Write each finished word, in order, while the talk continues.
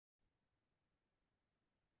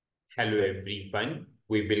Hello everyone.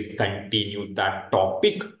 We will continue the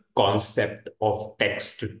topic concept of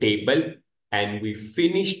text table, and we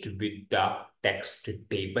finished with the text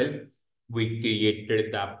table. We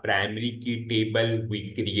created the primary key table,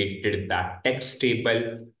 we created the text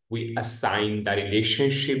table, we assigned the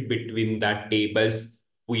relationship between the tables,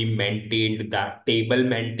 we maintained the table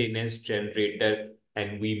maintenance generator,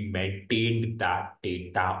 and we maintained the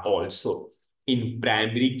data also. In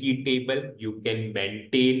primary key table, you can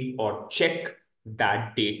maintain or check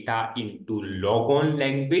that data into logon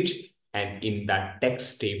language, and in the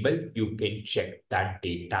text table, you can check that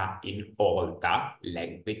data in all the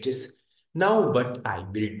languages. Now, what I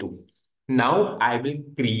will do? Now, I will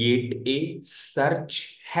create a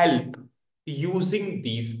search help using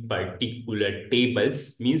these particular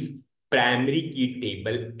tables, means primary key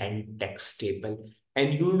table and text table.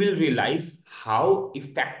 And you will realize how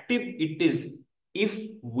effective it is if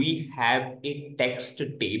we have a text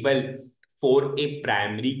table for a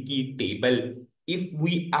primary key table. If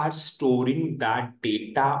we are storing that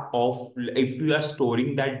data of, if we are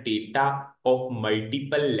storing that data of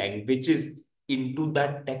multiple languages into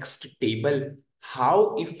the text table,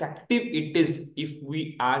 how effective it is if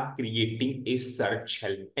we are creating a search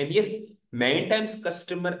help. And yes, many times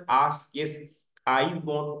customer ask, yes, I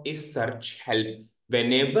want a search help.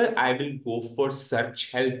 Whenever I will go for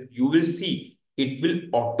search help, you will see it will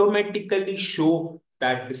automatically show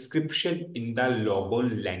that description in the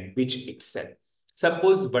logon language itself.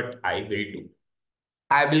 Suppose what I will do,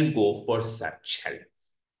 I will go for search help.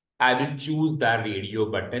 I will choose the radio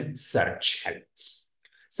button search help.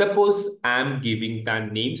 Suppose I'm giving the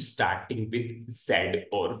name starting with Z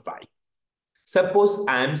or Y. Suppose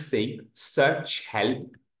I'm saying search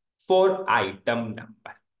help for item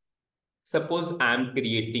number. Suppose I'm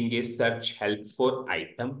creating a search help for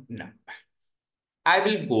item number. I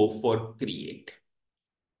will go for create.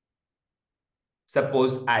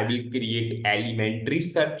 Suppose I will create elementary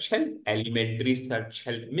search help. Elementary search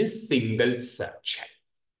help means single search help.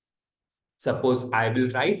 Suppose I will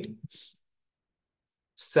write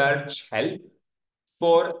search help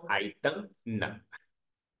for item number.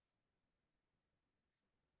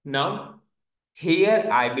 Now, here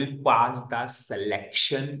I will pass the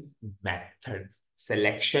selection method.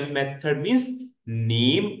 Selection method means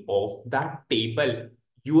name of the table.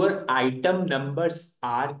 Your item numbers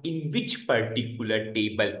are in which particular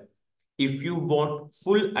table. If you want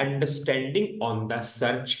full understanding on the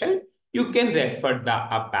search help, you can refer the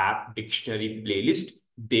ABAP dictionary playlist.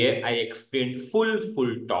 There I explained full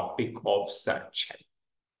topic of search help.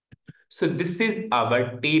 So this is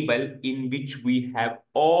our table in which we have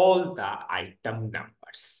all the item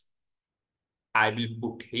numbers. I will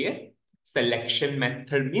put here selection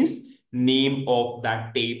method means name of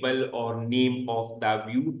the table or name of the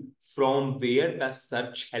view from where the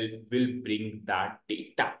search help will bring that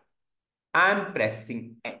data. I'm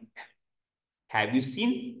pressing enter. Have you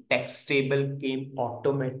seen text table came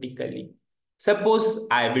automatically? Suppose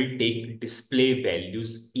I will take display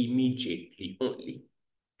values immediately only.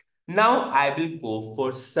 Now I will go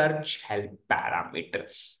for search help parameter.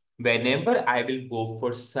 Whenever I will go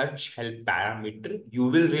for search help parameter, you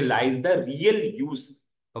will realize the real use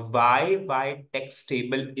why text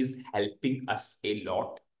table is helping us a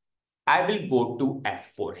lot. I will go to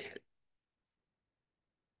F4 help.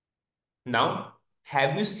 Now,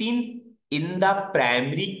 have you seen in the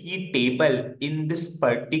primary key table, in this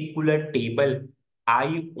particular table,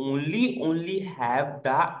 I only have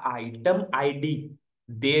the item ID.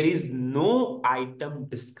 There is no item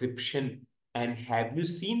description. And have you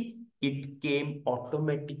seen it came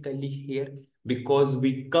automatically here because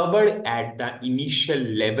we covered at the initial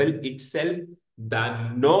level itself the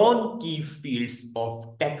non-key fields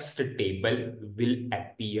of text table will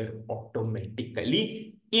appear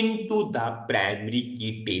automatically into the primary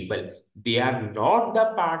key table. They are not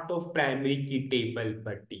the part of primary key table,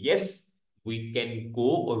 but yes, we can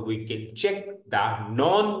go or we can check the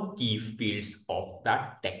non-key fields of the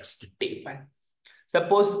text table.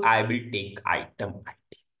 Suppose I will take item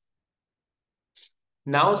ID.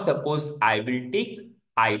 Now suppose I will take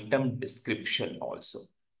item description also.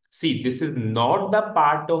 See, this is not the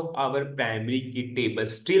part of our primary key table.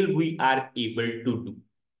 Still, we are able to do.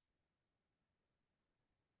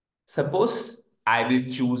 Suppose I will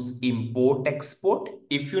choose import export.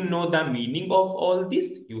 If you know the meaning of all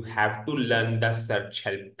this, you have to learn the search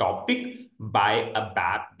help topic by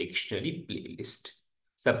ABAP dictionary playlist.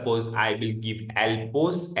 Suppose I will give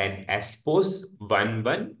LPOS and SPOS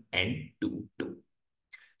 1 and 2.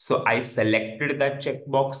 So I selected the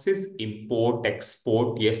checkboxes, import,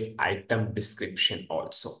 export, yes, item description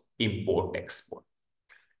also, import, export.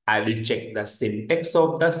 I will check the syntax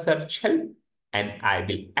of the search help and I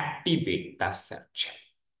will activate the search help.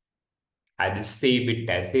 I will save it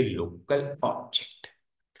as a local object.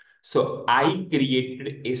 So I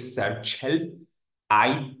created a search help.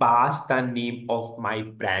 I passed the name of my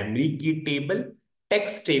primary key table.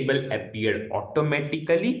 Text table appeared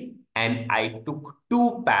automatically and I took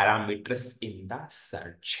two parameters in the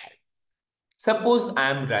search help. Suppose I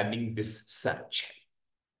am running this search help.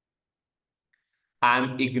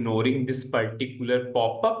 I'm ignoring this particular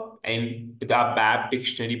pop-up and the ABAP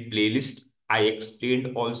dictionary playlist. I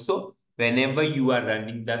explained also, whenever you are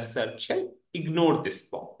running the search help, ignore this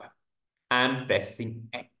pop-up. I'm pressing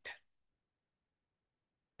enter.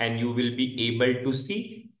 And you will be able to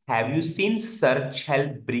see, have you seen search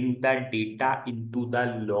help bring the data into the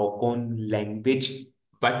logon language?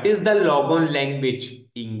 What is the logon language?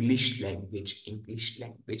 English language, English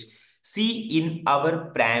language. See, in our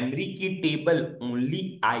primary key table,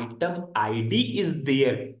 only item ID is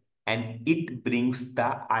there and it brings the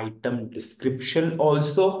item description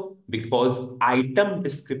also, because item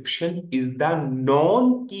description is the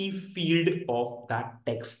non-key field of the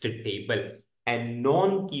text table and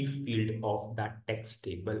non-key field of the text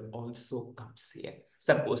table also comes here.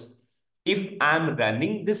 Suppose if I'm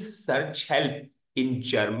running this search help in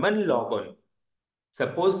German logon,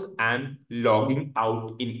 suppose I'm logging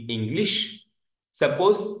out in English.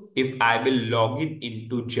 Suppose if I will log in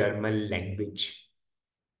into German language.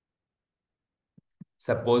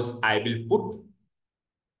 Suppose I will put,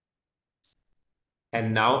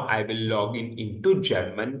 and now I will log in into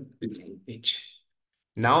German language.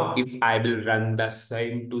 Now, if I will run the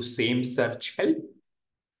same search help,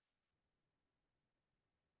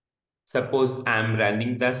 suppose I'm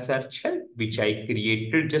running the search help, which I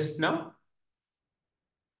created just now.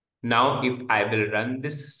 Now, if I will run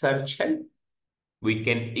this search help, we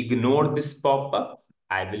can ignore this pop-up.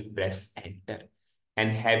 I will press enter.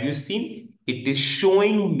 And have you seen? It is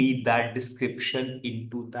showing me that description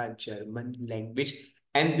into the German language.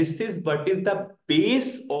 And this is what is the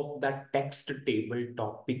base of the text table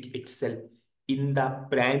topic itself. In the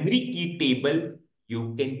primary key table,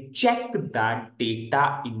 you can check that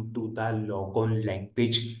data into the logon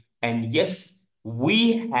language. And yes,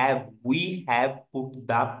 we have put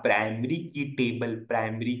the primary key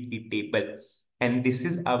table, and this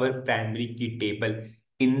is our primary key table.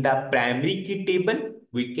 In the primary key table,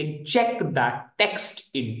 we can check the text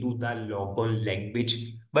into the logon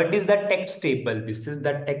language. What is the text table? This is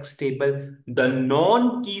the text table. The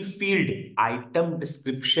non-key field item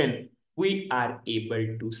description we are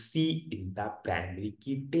able to see in the primary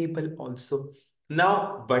key table also.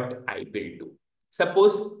 Now, what I will do?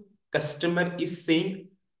 Suppose customer is saying,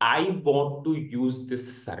 I want to use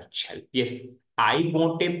this search help. Yes, I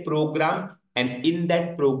want a program, and in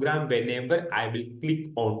that program, whenever I will click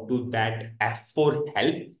onto that F4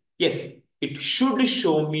 help, yes, it should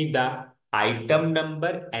show me the item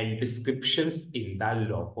number and descriptions in the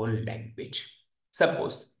local language.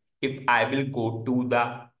 Suppose if I will go to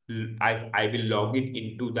the, I will log in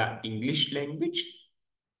into the English language.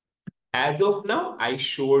 As of now, I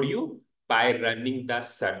showed you by running the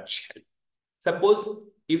search help. Suppose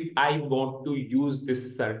if I want to use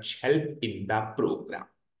this search help in the program.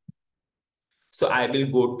 So I will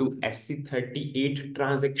go to SC38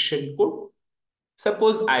 transaction code.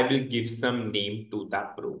 Suppose I will give some name to the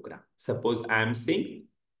program. Suppose I am saying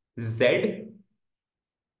Z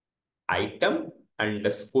item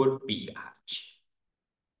underscore PRG.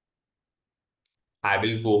 I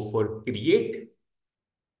will go for create.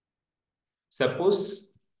 Suppose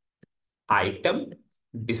items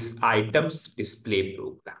display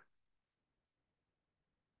program.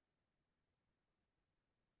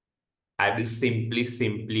 I will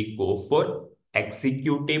simply go for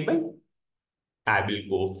executable. I will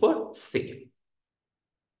go for save.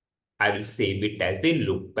 I will save it as a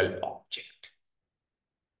local object.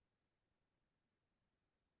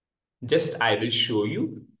 Just I will show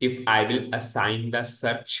you if I will assign the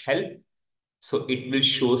search help. So it will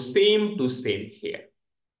show same to same here.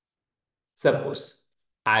 Suppose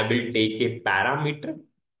I will take a parameter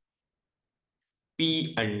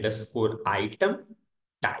P underscore item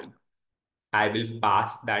type. I will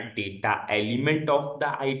pass that data element of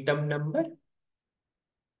the item number.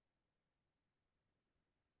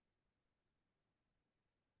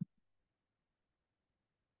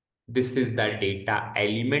 This is the data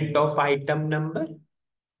element of item number.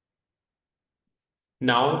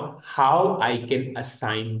 Now, how I can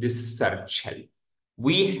assign this search help?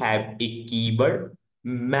 We have a keyword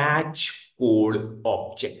match code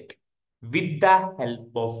object. With the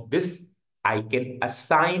help of this, I can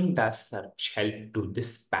assign the search help to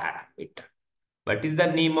this parameter. What is the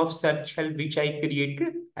name of search help which I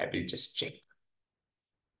created? I will just check.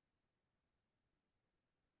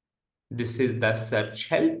 This is the search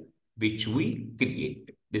help which we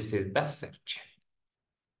create. This is the search help.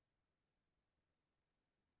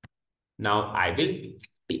 Now I will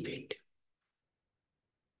activate.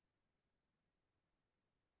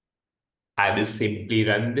 I will simply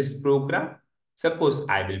run this program. Suppose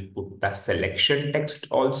I will put the selection text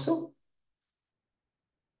also.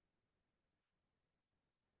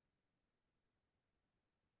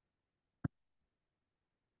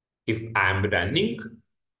 If I am running,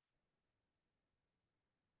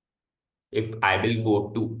 if I will go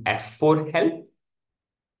to F4 help,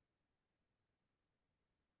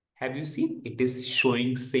 have you seen? It is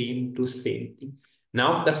showing same to same thing.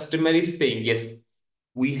 Now customer is saying, yes,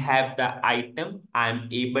 we have the item. I'm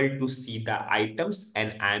able to see the items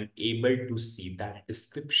and I'm able to see the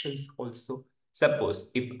descriptions also.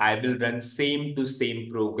 Suppose if I will run same to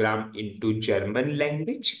same program into German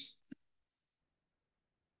language,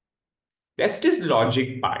 rest is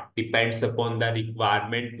logic part. Depends upon the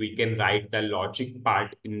requirement. We can write the logic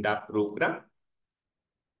part in the program.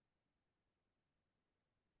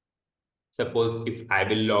 Suppose if I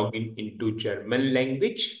will log in into German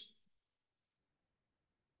language,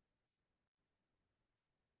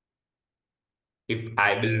 if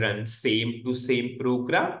I will run same to same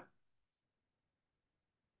program,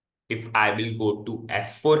 if I will go to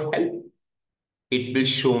F4 help, it will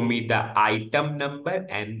show me the item number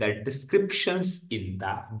and the descriptions in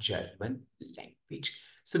the German language.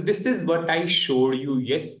 So this is what I showed you.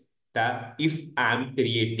 Yes, that if I'm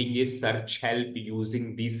creating a search help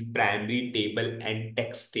using this primary table and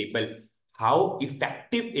text table, how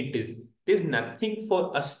effective it is. There's nothing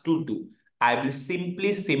for us to do. I will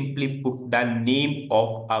simply put the name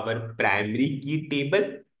of our primary key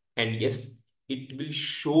table, and yes, it will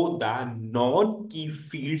show the non-key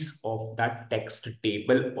fields of the text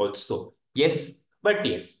table also. Yes, but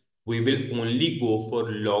yes, we will only go for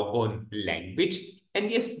logon language. And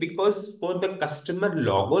yes, because for the customer,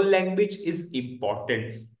 logon language is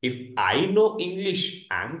important. If I know English,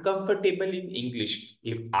 I'm comfortable in English.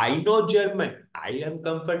 If I know German, I am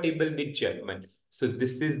comfortable with German. So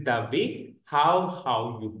this is the way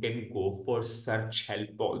how you can go for search help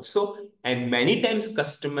also. And many times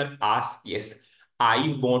customer ask, yes,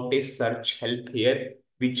 I want a search help here,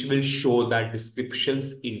 which will show the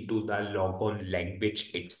descriptions into the logon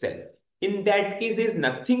language itself. In that case, there's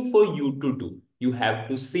nothing for you to do. You have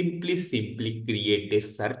to simply create a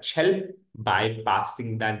search help by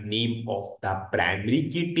passing the name of the primary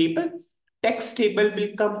key table. Text table will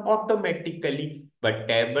come automatically.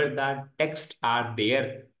 Whatever the text are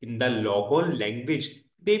there in the logon language,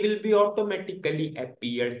 they will be automatically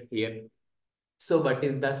appeared here. So what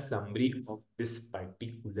is the summary of this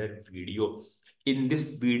particular video? In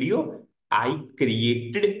this video, I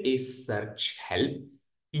created a search help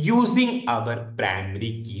using our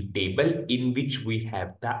primary key table in which we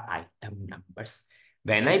have the item numbers.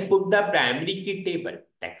 When I put the primary key table,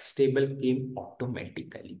 text table came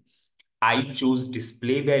automatically. I choose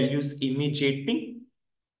display values immediately,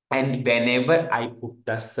 and whenever I put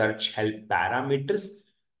the search help parameters,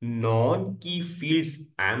 non-key fields,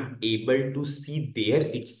 I'm able to see there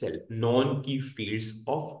itself, non-key fields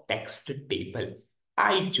of text table.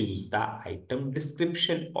 I choose the item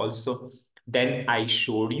description also. Then I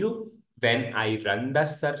showed you when I run the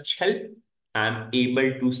search help, I'm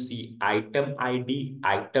able to see item ID,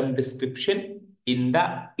 item description in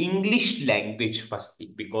the English language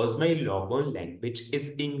firstly, because my logon language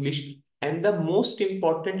is English. And the most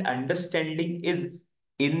important understanding is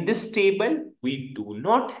in this table, we do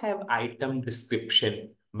not have item description,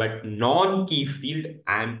 but non-key field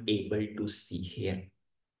I'm able to see here.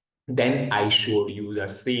 Then I showed you the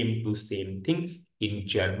same to same thing in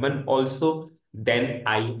German also. Then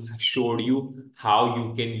I showed you how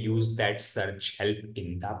you can use that search help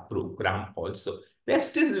in the program also.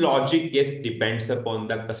 Rest is logic. Yes, depends upon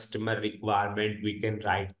the customer requirement. We can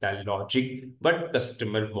write the logic, what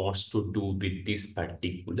customer wants to do with these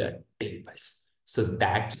particular tables. So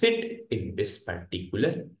that's it in this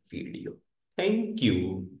particular video. Thank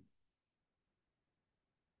you.